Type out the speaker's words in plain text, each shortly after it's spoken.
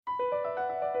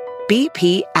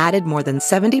BP added more than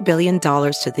 $70 billion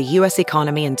to the U.S.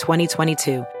 economy in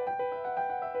 2022.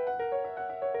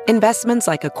 Investments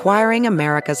like acquiring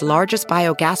America's largest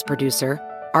biogas producer,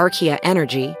 Archaea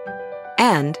Energy,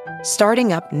 and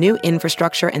starting up new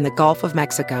infrastructure in the Gulf of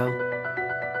Mexico.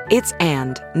 It's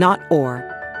and, not or.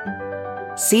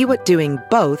 See what doing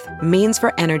both means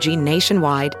for energy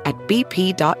nationwide at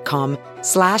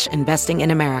bp.com/investing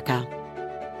in America.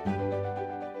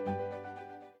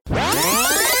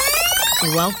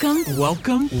 Welcome to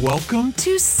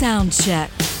Soundcheck,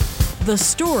 the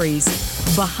stories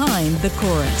behind the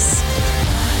chorus.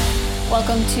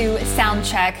 Welcome to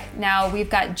Soundcheck. Now we've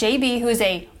got JB, who is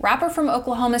a rapper from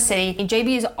Oklahoma City.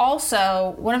 JB is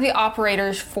also one of the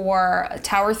operators for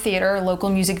Tower Theater, a local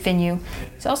music venue.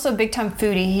 He's also a big-time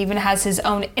foodie. He even has his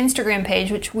own Instagram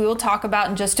page, which we will talk about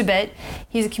in just a bit.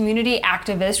 He's a community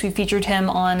activist. We featured him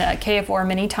on KFOR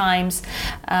many times.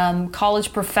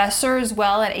 College professor as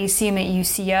well at ACM at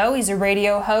UCO. He's a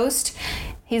radio host.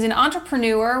 He's an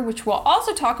entrepreneur, which we'll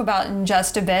also talk about in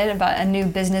just a bit, about a new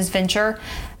business venture,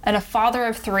 and a father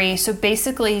of 3. So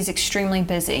basically, he's extremely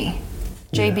busy.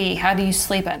 JB, How do you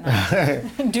sleep at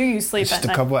night? Do you sleep at night?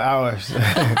 Just a couple hours.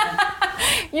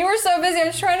 You were so busy. I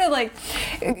was trying to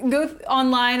go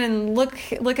online and look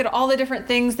at all the different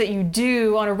things that you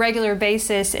do on a regular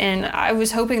basis, and I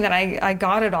was hoping that I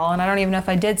got it all, and I don't even know if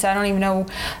I did, so I don't even know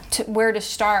where to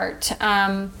start.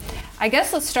 I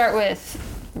guess let's start with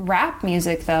rap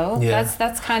music, though. Yeah.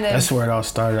 That's where it all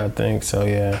started, I think. So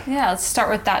yeah, let's start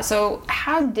with that. So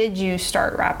how did you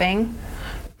start rapping?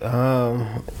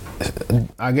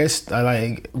 I guess I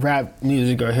like rap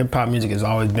music or hip hop music has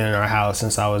always been in our house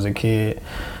since I was a kid.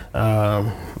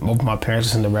 Both my parents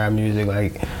listen to rap music.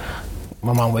 Like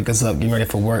my mom wake us up getting ready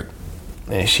for work,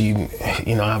 and she,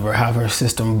 have her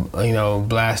system,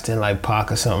 blasting like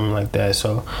Pac or something like that.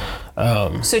 So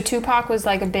Tupac was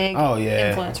like a big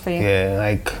influence for you.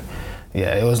 Yeah,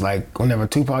 it was like whenever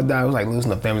Tupac died, it was like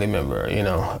losing a family member,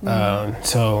 Mm-hmm.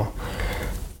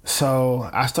 So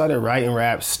I started writing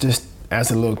raps just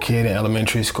as a little kid in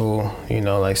elementary school,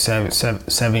 like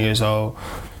seven years old.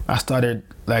 I started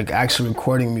like actually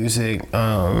recording music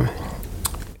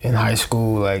in high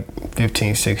school, like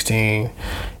 15, 16.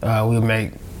 We would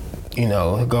make,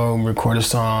 go and record a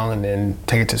song and then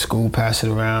take it to school, pass it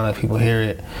around, let people hear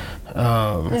it.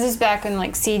 This is back in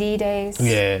like CD days.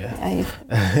 Yeah. You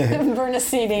burn a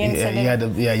CD and send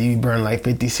it. You burn like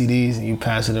 50 CDs and you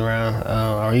pass it around,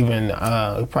 or even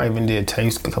we probably even did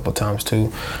tapes a couple times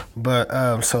too. But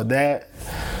so that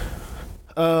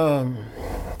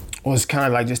was kind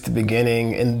of like just the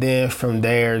beginning, and then from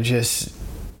there, just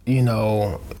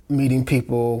meeting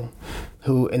people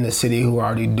who in the city who are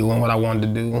already doing what I wanted to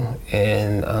do,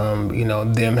 and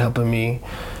them helping me.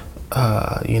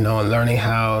 Learning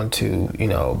how to,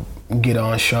 get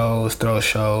on shows, throw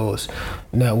shows,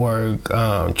 network,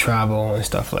 travel and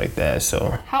stuff like that.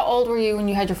 So, how old were you when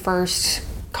you had your first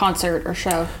concert or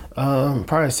show?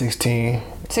 Probably 16.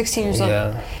 16 years old.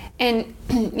 Yeah. And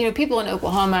people in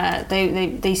Oklahoma,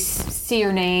 they see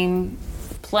your name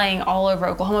playing all over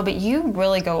Oklahoma, but you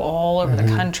really go all over the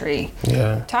country.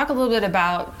 Yeah. Talk a little bit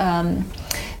about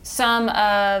some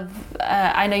of,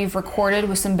 I know you've recorded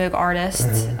with some big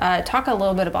artists. Mm-hmm. Talk a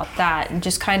little bit about that and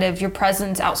just kind of your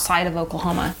presence outside of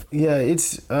Oklahoma. Yeah,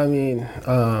 I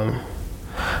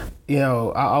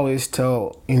always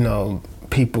tell,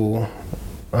 people,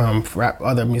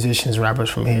 other musicians, rappers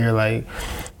from here, like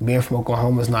being from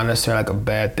Oklahoma is not necessarily like a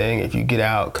bad thing if you get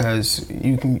out, because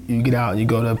you get out and you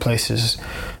go to places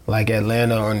like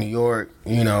Atlanta or New York,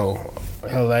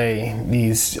 LA,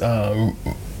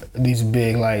 these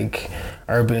big like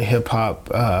urban hip hop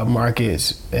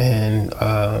markets, and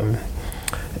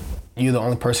you're the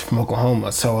only person from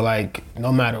Oklahoma. So like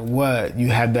no matter what, you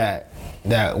have that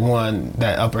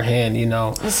upper hand,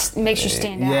 This makes you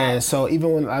stand out. Yeah. So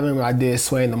even when I remember I did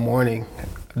Sway in the Morning,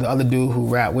 the other dude who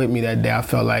rapped with me that day, I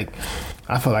felt like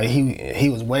he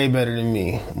was way better than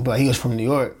me, but he was from New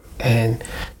York, and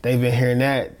they've been hearing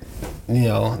that.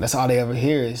 That's all they ever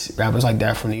hear is rappers like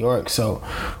that from New York. So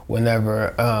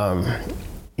whenever,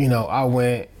 I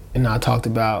went and I talked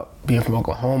about being from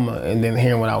Oklahoma and then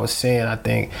hearing what I was saying, I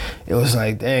think it was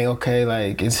like, dang, okay,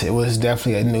 like it was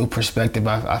definitely a new perspective,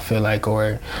 I feel like,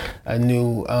 or a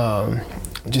new,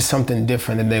 just something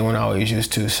different than they weren't always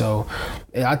used to. So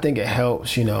I think it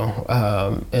helps,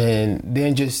 and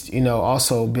then just,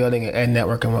 also building and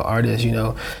networking with artists,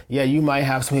 you might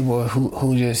have some people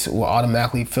who just will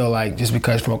automatically feel like just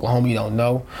because you're from Oklahoma, you don't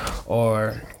know,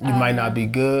 or you might not be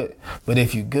good, but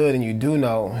if you're good and you do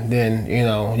know, then,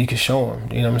 you can show them,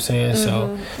 you know what I'm saying? saying?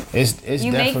 So it's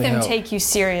you make definitely them helped. take you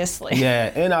seriously.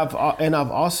 Yeah, and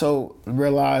I've also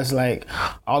realized like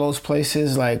all those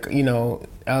places like, you know,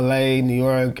 LA, New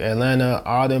York, Atlanta,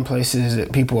 all them places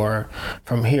that people are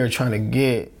from here trying to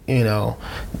get, you know,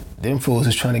 them fools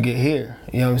is trying to get here.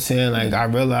 You know what I'm saying? Like I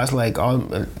realized like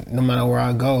no matter where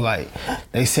I go, like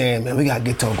they saying, man, we gotta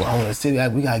get to Oklahoma City,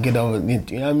 like, we gotta get over, you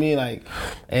know what I mean? Like,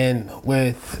 and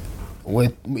with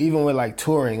even with like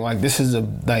touring, like this is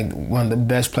like one of the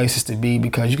best places to be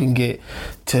because you can get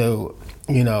to,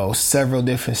 you know, several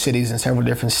different cities and several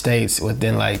different states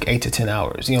within like 8 to 10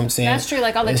 hours. You know what I'm saying? That's true.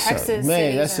 Like all the Texas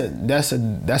cities.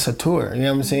 That's a tour. You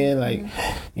know what I'm saying? Like,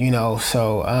 you know,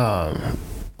 so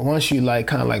once you like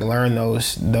kind of like learn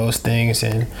those things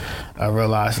and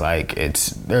realize like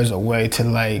there's a way to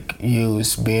like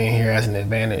use being here as an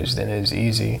advantage, then it's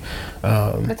easy.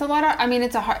 It's a lot of, I mean,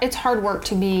 it's hard work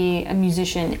to be a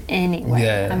musician anyway.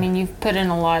 Yeah. I mean, you've put in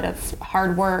a lot of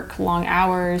hard work, long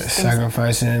hours,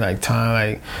 sacrificing like time,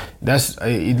 like that's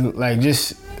like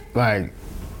just like,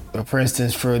 for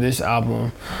instance, for this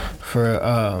album, for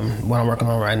what I'm working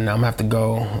on right now, I'm gonna have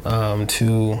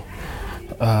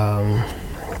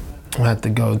to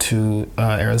go to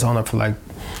Arizona for like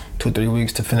 2 or 3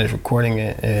 weeks to finish recording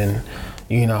it, and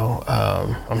you know,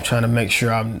 I'm trying to make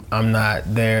sure I'm not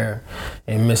there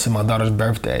and missing my daughter's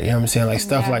birthday. You know what I'm saying? Like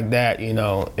stuff like that, you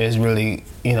know, is really,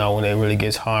 you know, when it really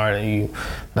gets hard and you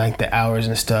like the hours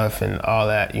and stuff and all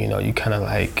that, you know, you kind of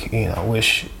like, you know,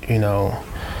 wish, you know,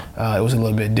 it was a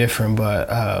little bit different, but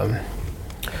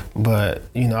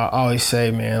you know, I always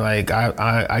say, man, like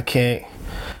I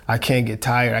can't get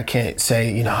tired. I can't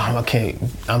say, you know,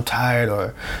 I'm tired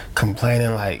or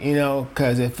complaining, like, you know,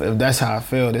 because if that's how I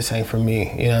feel, this ain't for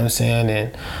me. You know what I'm saying?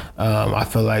 And I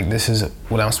feel like this is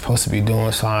what I'm supposed to be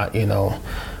doing. So I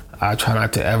try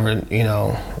not to ever, you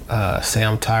know, say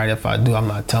I'm tired. If I do, I'm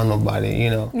not telling nobody, you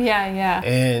know. Yeah.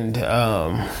 And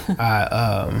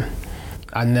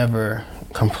I never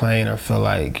complain or feel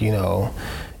like, you know,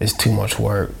 it's too much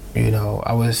work. You know,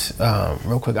 I was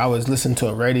real quick. I was listening to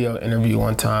a radio interview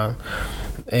one time,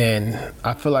 and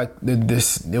I feel like he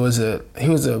was at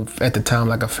the time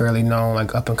like a fairly known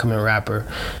like up and coming rapper,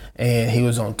 and he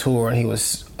was on tour and he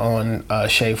was on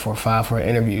Shade 4-5 for an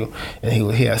interview, and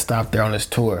he had stopped there on his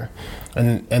tour,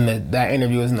 and that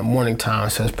interview was in the morning time,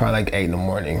 so it's probably like 8 in the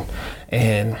morning,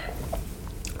 and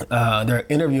they're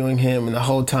interviewing him, and the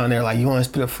whole time they're like, you want to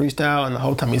spit a freestyle? And the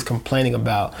whole time he's complaining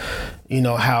about, you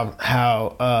know,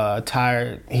 how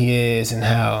tired he is and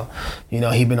how, you know,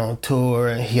 he been on tour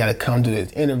and he had to come to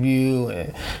this interview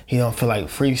and he don't feel like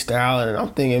freestyling. And I'm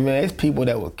thinking, man, it's people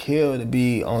that would kill to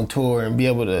be on tour and be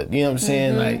able to, you know what I'm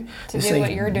saying? Like, to do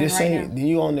what you're doing right now.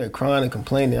 You on there crying and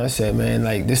complaining. I said, man,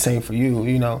 like, this ain't for you,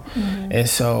 you know? And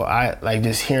so I, like,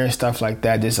 just hearing stuff like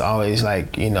that just always,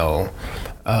 like, you know,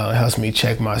 helps me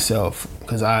check myself,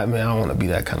 because I don't want to be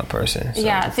that kind of person. So.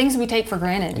 Yeah, things we take for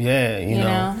granted. Yeah, you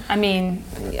know. I mean,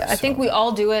 I think we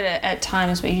all do it at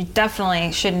times, but you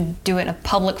definitely shouldn't do it in a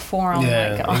public forum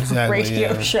like on a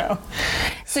radio show.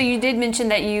 So you did mention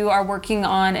that you are working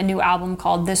on a new album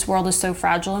called This World Is So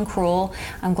Fragile and Cruel.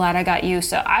 I'm glad I got you.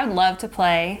 So I would love to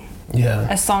play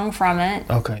a song from it.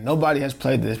 Okay, nobody has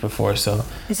played this before, so.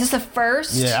 Is this the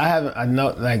first? Yeah, I haven't. I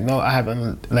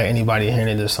haven't let anybody hear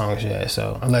any of the songs yet.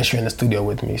 So unless you're in the studio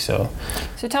with me, so.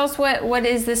 So tell us what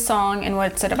is this song and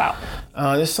what's it about?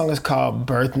 This song is called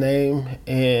Birth Name,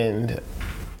 and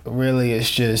really it's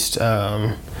just,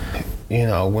 you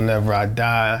know, whenever I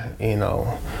die, you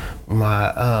know,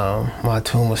 my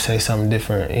tune will say something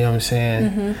different. You know what I'm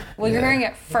saying? Well, you're hearing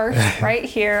it first right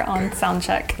here on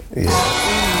Soundcheck.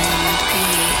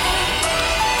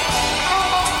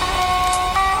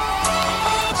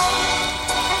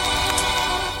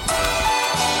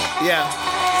 Yeah.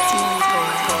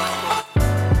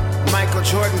 Michael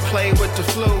Jordan played with the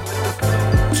flu.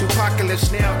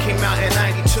 Tupacalypse Now came out in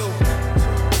 92.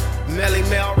 Melly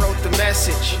Mel wrote the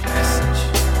message.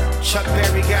 Chuck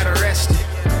Berry got arrested.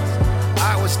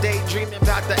 I was daydreaming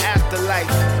about the afterlife.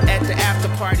 At the after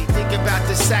party, thinking about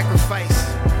the sacrifice.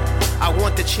 I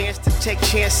want the chance to take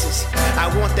chances. I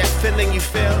want that feeling you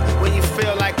feel when you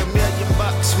feel like $1 million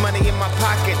bucks, money in my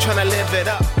pocket, trying to live it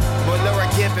up. But Lord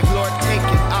give it, Lord take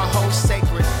it, I'll hold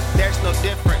sacred. There's no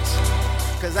difference,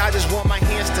 cause I just want my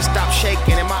hands to stop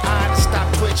shaking and my eyes to stop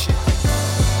twitching.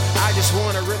 I just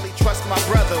wanna really trust my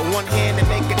brother. One hand to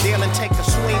make a deal and take a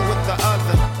swing with the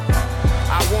other.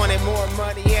 I wanted more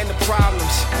money and the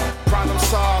problems. Problem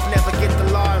solved, never get the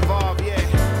law involved, yeah.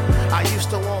 I used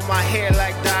to want my hair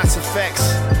like DOS effects,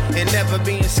 and never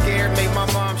being scared made my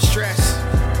mom stress.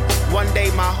 One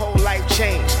day my whole life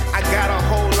changed. I got a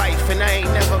whole life and I ain't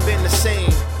never been the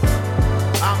same.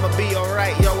 I'ma be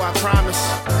alright, yo, I promise.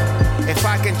 If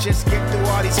I can just get through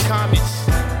all these comments,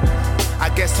 I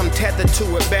guess I'm tethered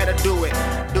to it, better do it.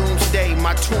 Doomsday,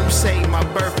 my tomb say my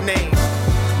birth name.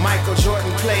 Michael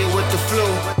Jordan played with the flu.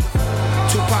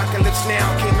 Tupacalypse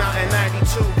Now came out in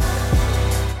 92.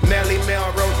 Melly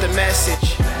Mel wrote the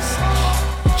message.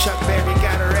 Chuck Berry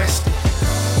got arrested.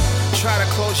 Try to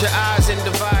close your eyes and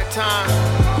divide time.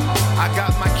 I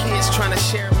got my kids trying to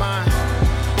share mine.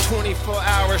 24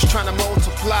 hours trying to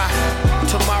multiply.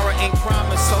 Tomorrow ain't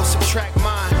promised, so subtract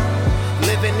mine.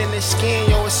 Living in this skin,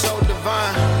 yo, it's so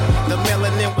divine. The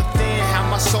melanin within, how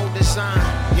my soul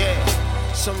designed. Yeah,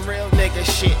 some real nigga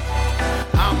shit.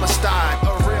 I'm a star,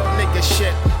 a real nigga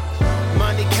shit.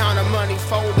 Money counter, money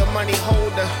folder, money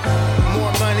holder.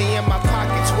 More money in my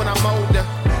pockets when I'm older.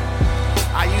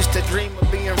 I used to dream of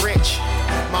being rich.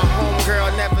 My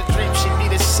homegirl never dreamed she'd be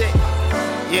this sick.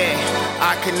 Yeah,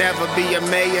 I could never be a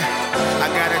mayor.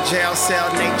 I got a jail cell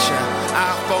nature.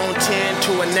 iPhone 10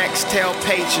 to a Nextel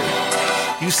pager.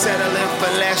 You settling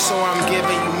for less, so I'm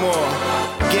giving you more.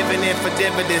 Giving in for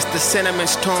dividends, the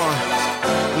sentiment's torn.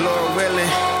 Lord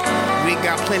willing, we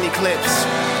got plenty clips.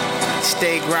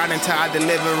 Stay grinding till our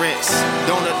deliverance.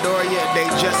 Don't adore ya, they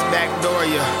just backdoor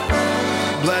ya.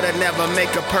 Blood'll never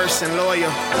make a person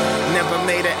loyal. Never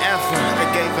made an effort, I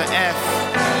gave an F.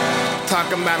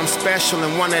 Talking about I'm special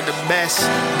and one of the best.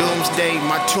 Doomsday,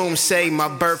 my tomb say my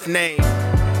birth name.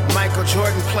 Michael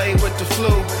Jordan played with the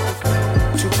flu.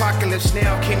 Tupacalypse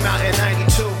Now came out in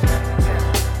 92.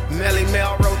 Melly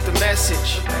Mel wrote the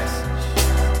message.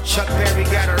 Chuck Berry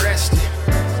got arrested.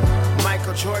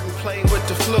 Michael Jordan played with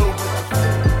the flu.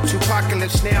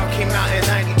 Tupacalypse Now came out in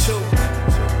 92.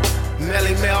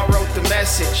 Melly Mel wrote the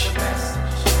message.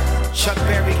 Chuck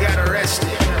Berry got arrested.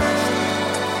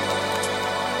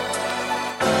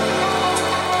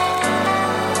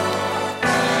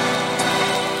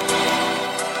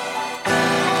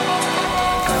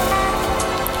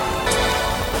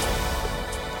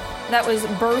 That was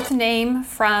Birth Name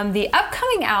from the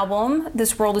upcoming album,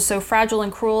 This World Is So Fragile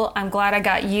and Cruel, I'm Glad I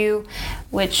Got You,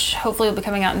 which hopefully will be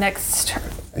coming out next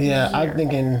year. I'm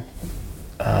thinking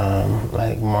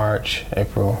like March,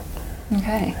 April.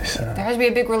 Okay. So, there has to be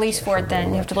a big release for it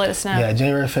then. You have to let us know. Yeah,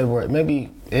 January, February. Maybe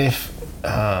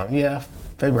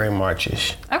February,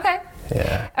 March-ish. Okay.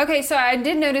 Yeah. Okay, so I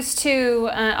did notice too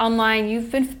online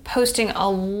you've been posting a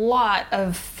lot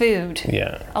of food.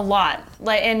 Yeah. A lot,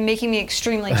 and making me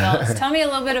extremely jealous. Tell me a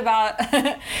little bit about.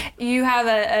 You have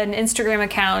an Instagram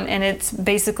account and it's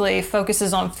basically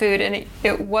focuses on food, and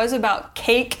it was about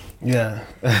cake. Yeah.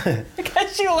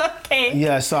 Because you love cake.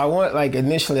 Yeah. So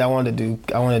initially I wanted to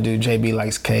do JB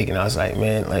Likes Cake, and I was like,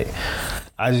 man,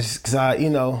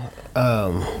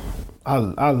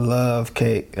 I love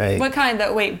cake. Like, what kind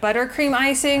though? Wait, buttercream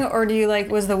icing, or do you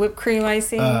was the whipped cream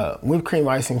icing? Whipped cream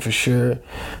icing for sure.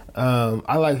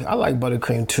 I like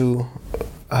buttercream too.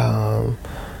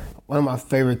 One of my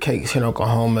favorite cakes here in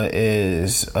Oklahoma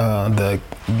is the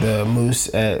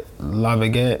mousse at La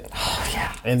Baguette. Oh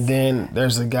yeah. And then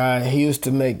there's a guy, he used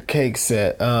to make cakes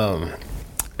at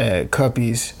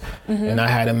Cuppy's, and I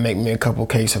had him make me a couple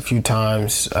cakes a few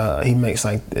times. He makes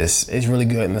this. It's really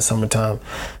good in the summertime.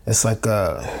 It's like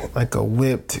a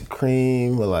whipped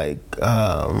cream with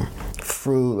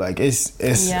fruit.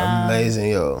 It's amazing,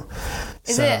 yo.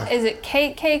 Is it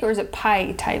cake or is it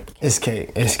pie type cake? It's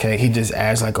cake. It's cake. He just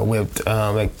adds a whipped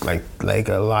like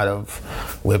a lot of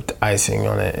whipped icing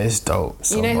on it. It's dope.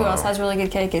 So, you know who else has really good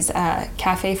cake is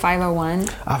Cafe 501.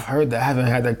 I've heard that. I haven't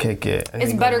had that cake yet.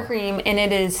 It's buttercream and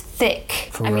it is thick.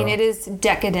 I mean, it is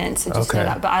decadent. So just know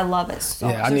that, but I love it. So,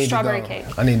 I need strawberry to go. cake.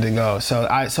 I need to go. So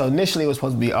initially it was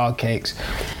supposed to be all cakes,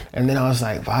 and then I was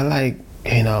like, I like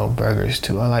burgers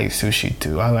too. I like sushi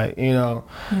too. I like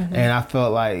and I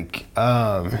felt like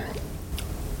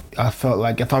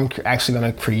if I'm actually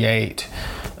gonna create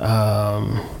a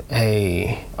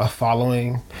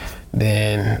following,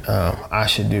 then I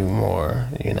should do more,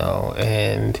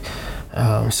 and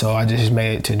so I just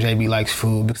made it to JB Likes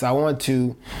Food because I want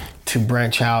to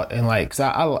branch out and cause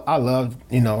I love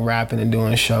rapping and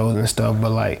doing shows and stuff,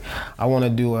 but I want to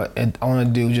do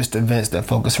just events that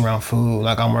focus around food.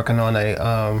 I'm working on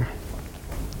a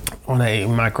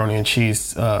macaroni and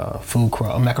cheese food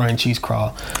crawl, macaroni and cheese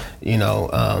crawl,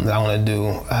 that I want to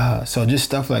do. So just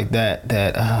stuff like that.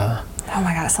 Oh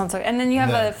my God, it sounds so good. And then you have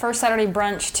a first Saturday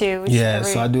brunch too. Yeah,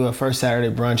 so I do a first Saturday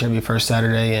brunch every first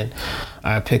Saturday, and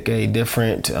I pick a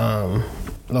different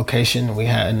location we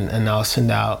had, and I'll send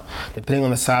out, depending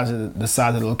on the size of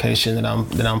the location that I'm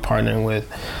partnering with,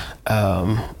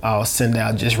 I'll send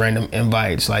out just random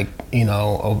invites, like, you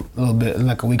know, a little bit,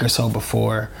 like a week or so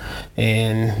before,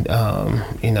 and,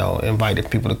 you know, invited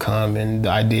people to come. And the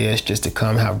idea is just to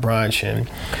come have brunch and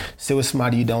sit with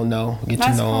somebody you don't know, get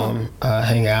to know them,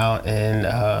 hang out, and,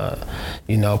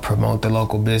 you know, promote the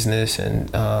local business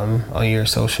and on your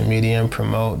social media, and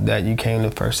promote that you came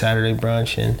to First Saturday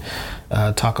Brunch, and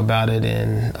talk about it,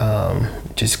 and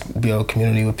just build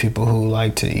community with people who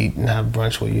like to eat and have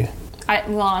brunch with you.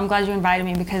 Well, I'm glad you invited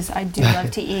me because I do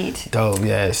love to eat. Dope,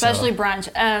 yeah. Especially brunch.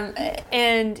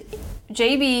 And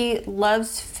JB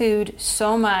loves food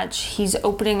so much, he's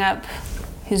opening up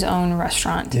his own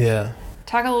restaurant. Yeah.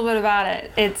 Talk a little bit about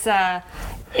it. It's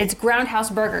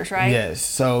Groundhouse Burgers, right? Yes.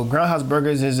 So Groundhouse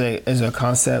Burgers is a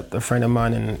concept a friend of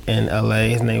mine in LA,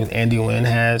 his name is Andy Wynn,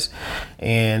 has.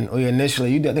 And we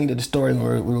initially, I think, did the story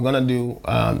where we were going to do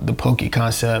the Pokey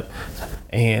concept,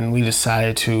 and we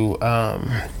decided to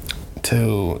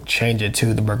change it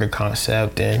to the burger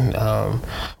concept, and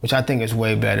which I think is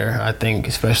way better. I think,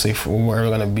 especially for where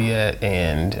we're gonna be at,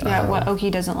 and what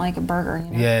Okie doesn't like a burger,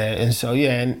 you know? Yeah, and so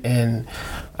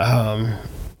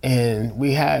and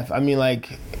we have, I mean,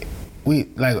 we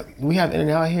have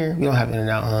In-N-Out here. We don't have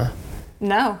In-N-Out, huh?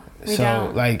 No, we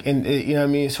don't. Like, and you know what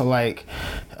I mean. So like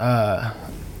I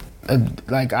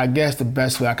guess the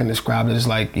best way I can describe it is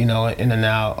like, you know,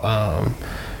 In-N-Out.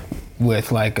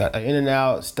 With like an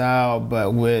In-N-Out style,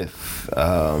 but with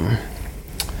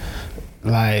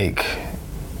like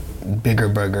bigger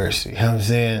burgers. You know what I'm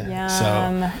saying? Yum.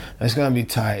 So it's gonna be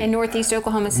tight. In Northeast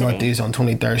Oklahoma City. Northeast on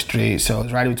 23rd Street. So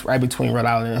it's right between Rhode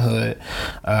Island and Hood.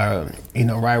 You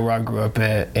know, right where I grew up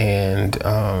at, and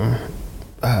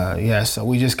so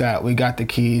we got the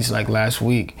keys like last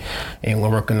week, and we're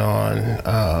working on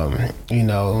you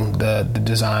know, the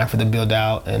design for the build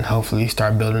out, and hopefully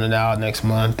start building it out next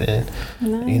month, and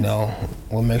nice. You know,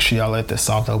 we'll make sure y'all at the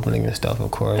soft opening and stuff,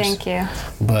 of course. Thank you.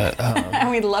 But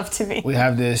we'd love to be. We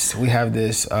have this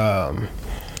one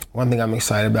thing I'm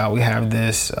excited about. We have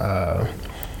this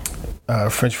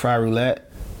French fry roulette.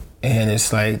 And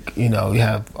it's like, you know, you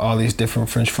have all these different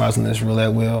French fries on this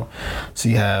roulette wheel. So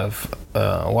you have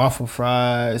waffle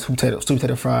fries, sweet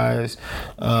potato fries,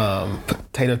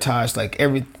 potato tots, like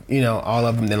every, you know, all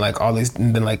of them. Then like all these,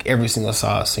 then like every single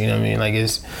sauce. You know what I mean? Like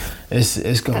it's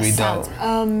gonna be dope.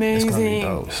 Amazing. It's gonna be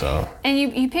dope. So. And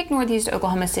you picked Northeast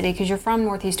Oklahoma City because you're from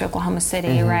Northeast Oklahoma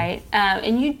City, right?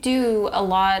 And you do a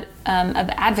lot of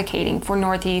advocating for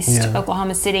Northeast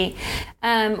Oklahoma City.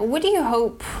 What do you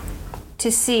hope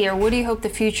to see, or what do you hope the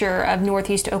future of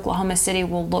Northeast Oklahoma City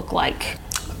will look like?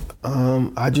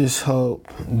 I just hope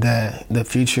that the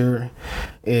future,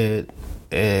 it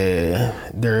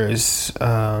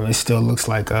still looks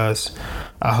like us.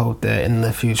 I hope that in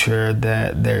the future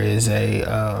that there is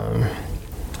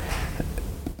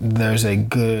there's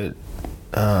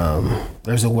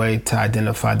a way to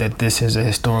identify that this is a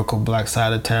historical black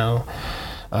side of town.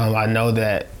 I know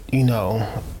that, you know,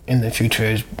 in the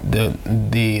future,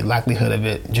 the likelihood of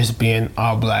it just being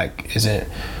all black isn't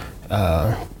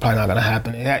probably not gonna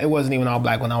happen. It wasn't even all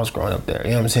black when I was growing up there.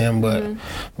 You know what I'm saying?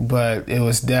 But it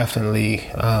was definitely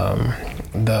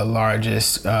the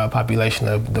largest population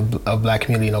of black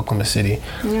community in Oklahoma City.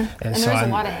 Yeah, and so there's a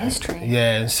lot of history.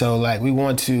 Yeah, and so like we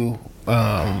want to.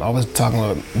 I was talking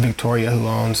with Victoria, who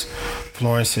owns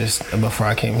Florence's, before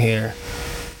I came here,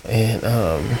 and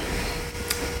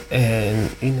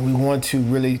you know, we want to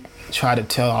really try to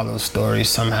tell all those stories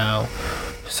somehow.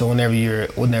 So whenever you're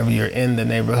in the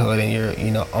neighborhood and you're,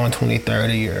 you know, on 23rd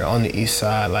or you're on the east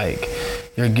side, like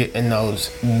you're getting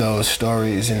those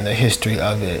stories and the history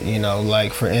of it. You know,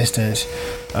 like for instance,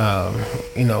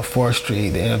 you know, 4th Street,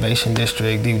 the Innovation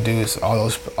District, Deep Deuce, all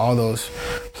those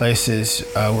places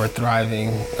were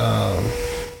thriving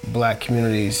black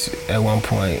communities at one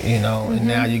point. You know, and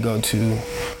now you go to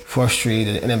 4th Street,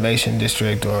 the Innovation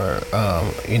District, or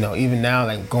you know, even now,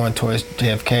 like going towards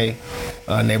JFK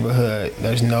neighborhood,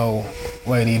 there's no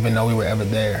way to even know we were ever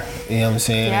there. You know what I'm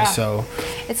saying? Yeah. So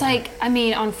it's like, I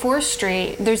mean, on 4th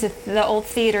Street, there's the old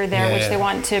theater there, which they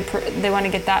want to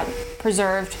get that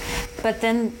preserved. But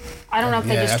then I don't know if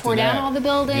they just tore down all the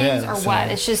buildings or what.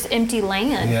 It's just empty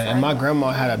land. Yeah, and my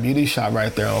grandma had a beauty shop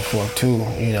right there on 4th too,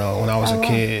 you know, when I was a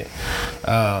kid.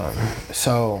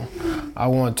 So I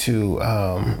want to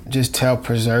just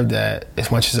preserve that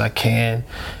as much as I can,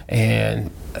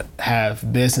 and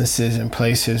have businesses in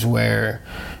places where,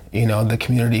 you know, the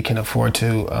community can afford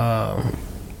to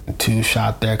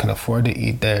shop there, can afford to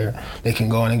eat there. They can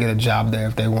go in and get a job there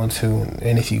if they want to.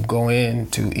 And if you go in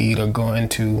to eat or go in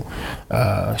to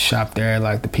shop there,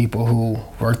 like the people who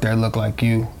work there look like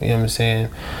you. You know what I'm saying?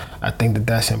 I think that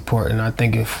that's important. I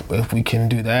think if we can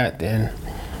do that, then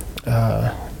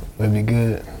would be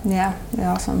good. Yeah,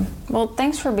 awesome. Well,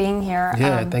 thanks for being here.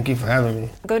 Yeah, thank you for having me.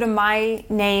 Go to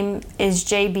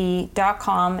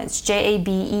mynameisjb.com. It's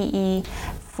JABEE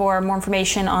for more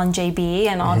information on JB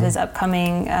and all of his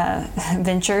upcoming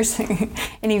ventures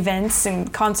and events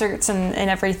and concerts and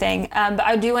everything. But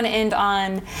I do want to end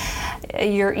on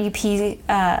your EP,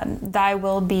 Thy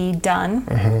Will Be Done.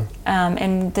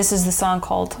 And this is the song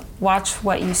called Watch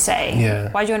What You Say.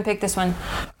 Yeah. Why'd you want to pick this one?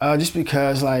 Just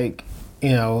because, like,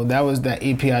 you know, that was that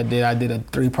EP I did. I did a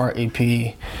 3-part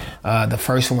EP. The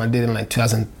first one I did in like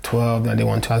 2012, then I did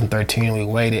one in 2013, we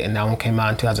waited, and that one came out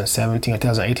in 2017 or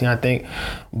 2018, I think.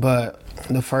 But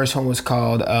the first one was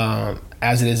called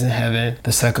As It Is in Heaven.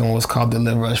 The second one was called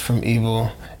Deliver Us From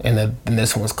Evil. And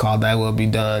this one was called Thy Will Be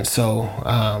Done. So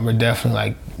we're definitely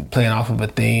like playing off of a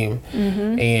theme.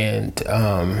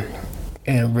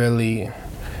 And really,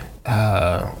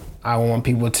 I want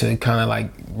people to kind of like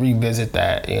revisit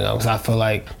that, you know, because I feel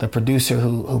like the producer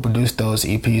who produced those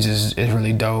EPs is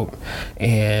really dope,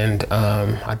 and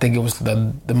I think it was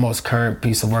the most current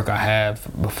piece of work I have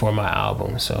before my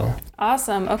album. So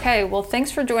awesome. Okay, well,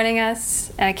 thanks for joining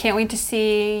us, and I can't wait to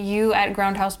see you at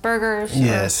Groundhouse Burgers.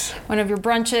 Yes. Or one of your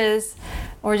brunches,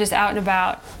 or just out and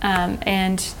about.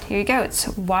 And here you go. It's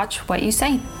Watch What You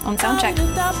Say on Soundcheck.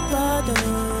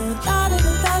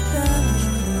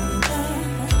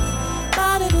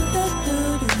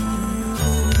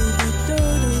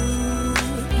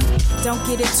 Don't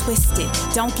get it twisted,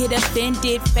 don't get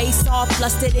offended. Face all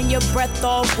flustered and your breath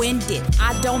all winded.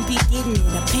 I don't be getting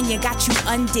it, opinion got you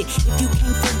undid. If you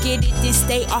can't forget it, then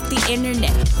stay off the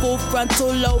internet. Full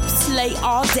frontal lobe, slay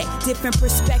all day. Different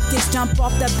perspectives, jump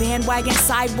off the bandwagon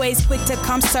sideways. Quick to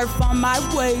come surf on my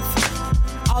wave.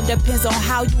 All depends on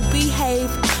how you behave.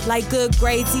 Like good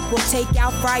grades equal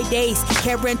takeout Fridays.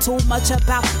 Caring too much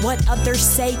about what others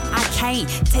say. I can't.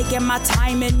 Taking my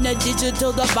time in the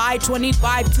digital divide.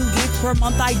 25 2 gigs per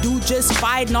month. I do just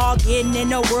fine. All getting in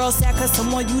the world sad cause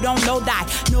someone you don't know die.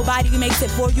 Nobody makes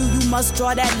it for you. You must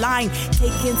draw that line.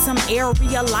 Take in some air,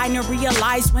 realign and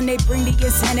realize when they bring the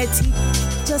insanity.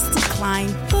 Just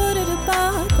decline.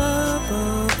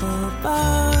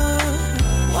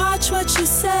 Watch what you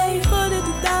say.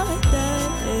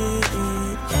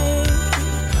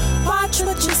 Watch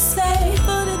what you say.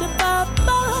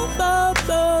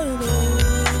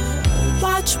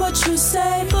 Watch what you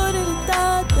say.